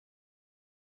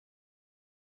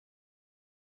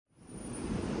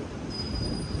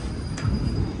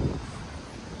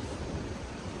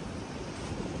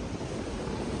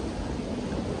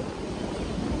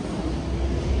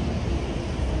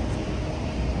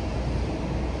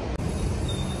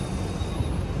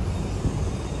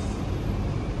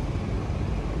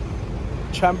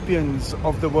champions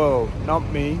of the world, not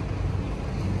me.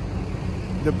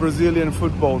 The Brazilian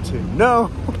football team.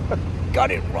 No, got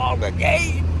it wrong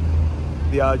again.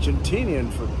 The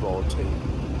Argentinian football team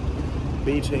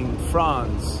beating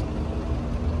France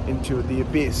into the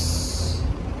abyss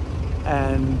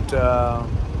and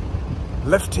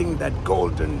lifting that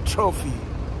golden trophy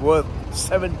worth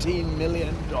 $17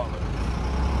 million.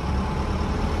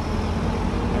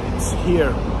 And it's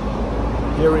here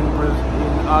in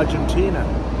Argentina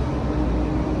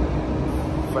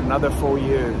for another 4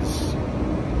 years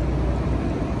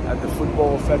at the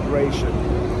Football Federation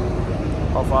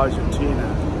of Argentina.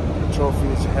 The trophy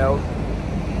is held.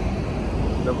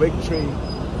 The victory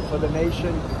for the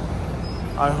nation.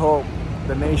 I hope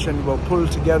the nation will pull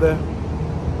together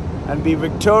and be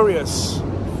victorious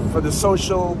for the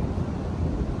social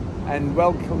and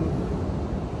welcome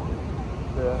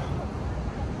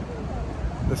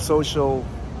the social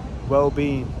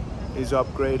well-being is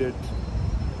upgraded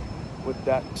with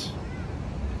that.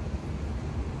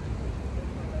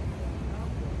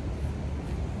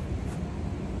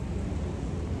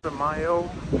 Plaza Mayo,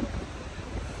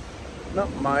 not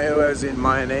mayo as in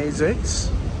mayonnaise,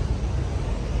 it's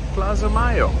Plaza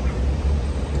Mayo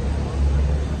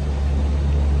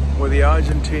with the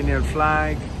Argentinian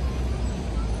flag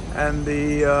and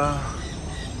the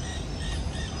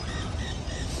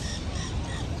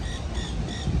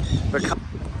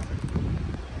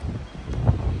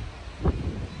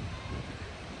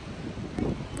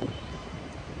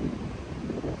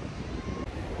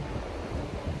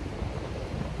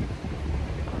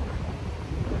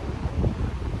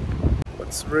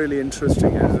what's really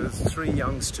interesting is there's 3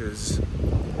 youngsters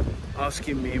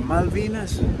asking me,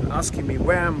 Malvinas, asking me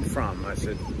where I'm from. I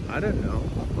said, I don't know.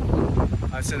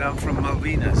 I said, I'm from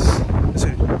Malvinas. I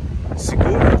said,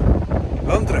 Seguro?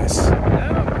 Londres?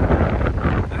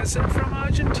 No. I said, from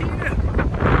Argentina.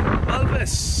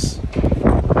 Alves.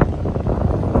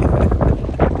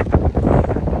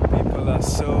 People are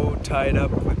so tied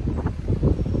up with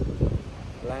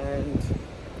land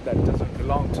that doesn't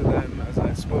belong to them, as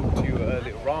I spoke to you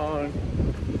earlier on.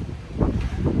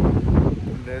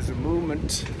 There's a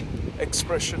movement,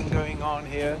 expression going on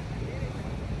here.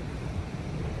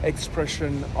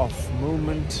 Expression of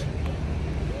movement.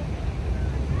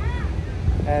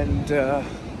 And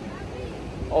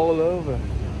all over.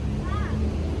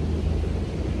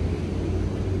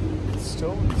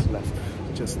 Stones left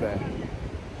just there.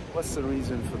 What's the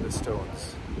reason for the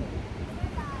stones?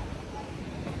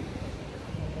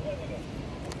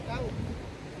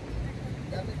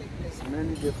 There's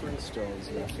many different stones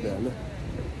left there. Look.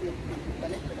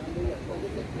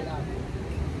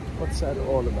 What's that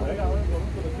all about?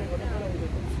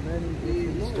 Many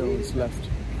different stones left.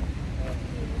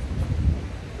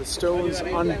 The stones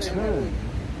unturned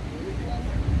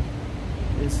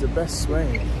is the best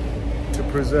way to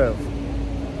preserve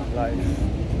life.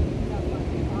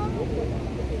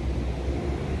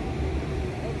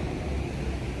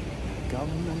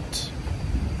 Government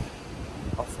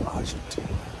of Argentina.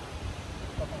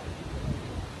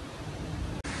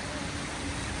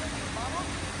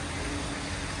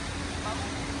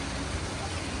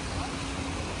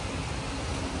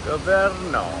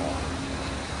 Governo.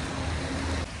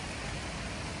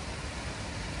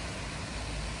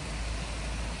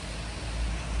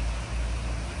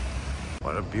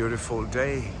 What a beautiful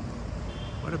day.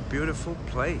 What a beautiful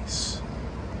place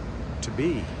to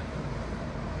be.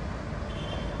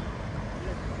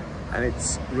 And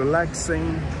it's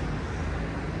relaxing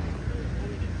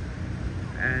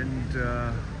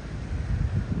and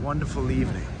wonderful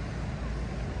evening.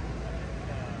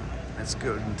 Let's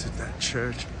go into that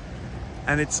church.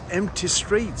 And it's empty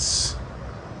streets.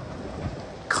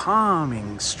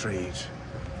 Calming street.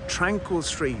 Tranquil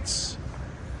streets.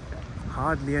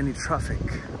 Hardly any traffic.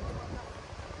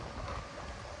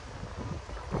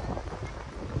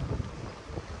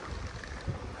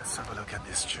 Let's have a look at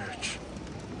this church.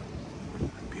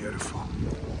 Beautiful.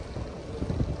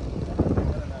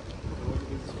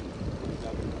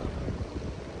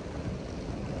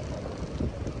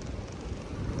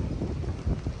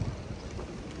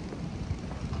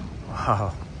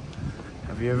 Wow.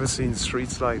 Have you ever seen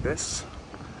streets like this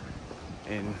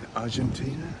in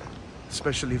Argentina?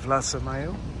 Especially Plaza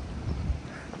Mayo.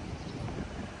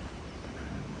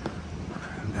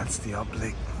 And that's the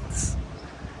oblique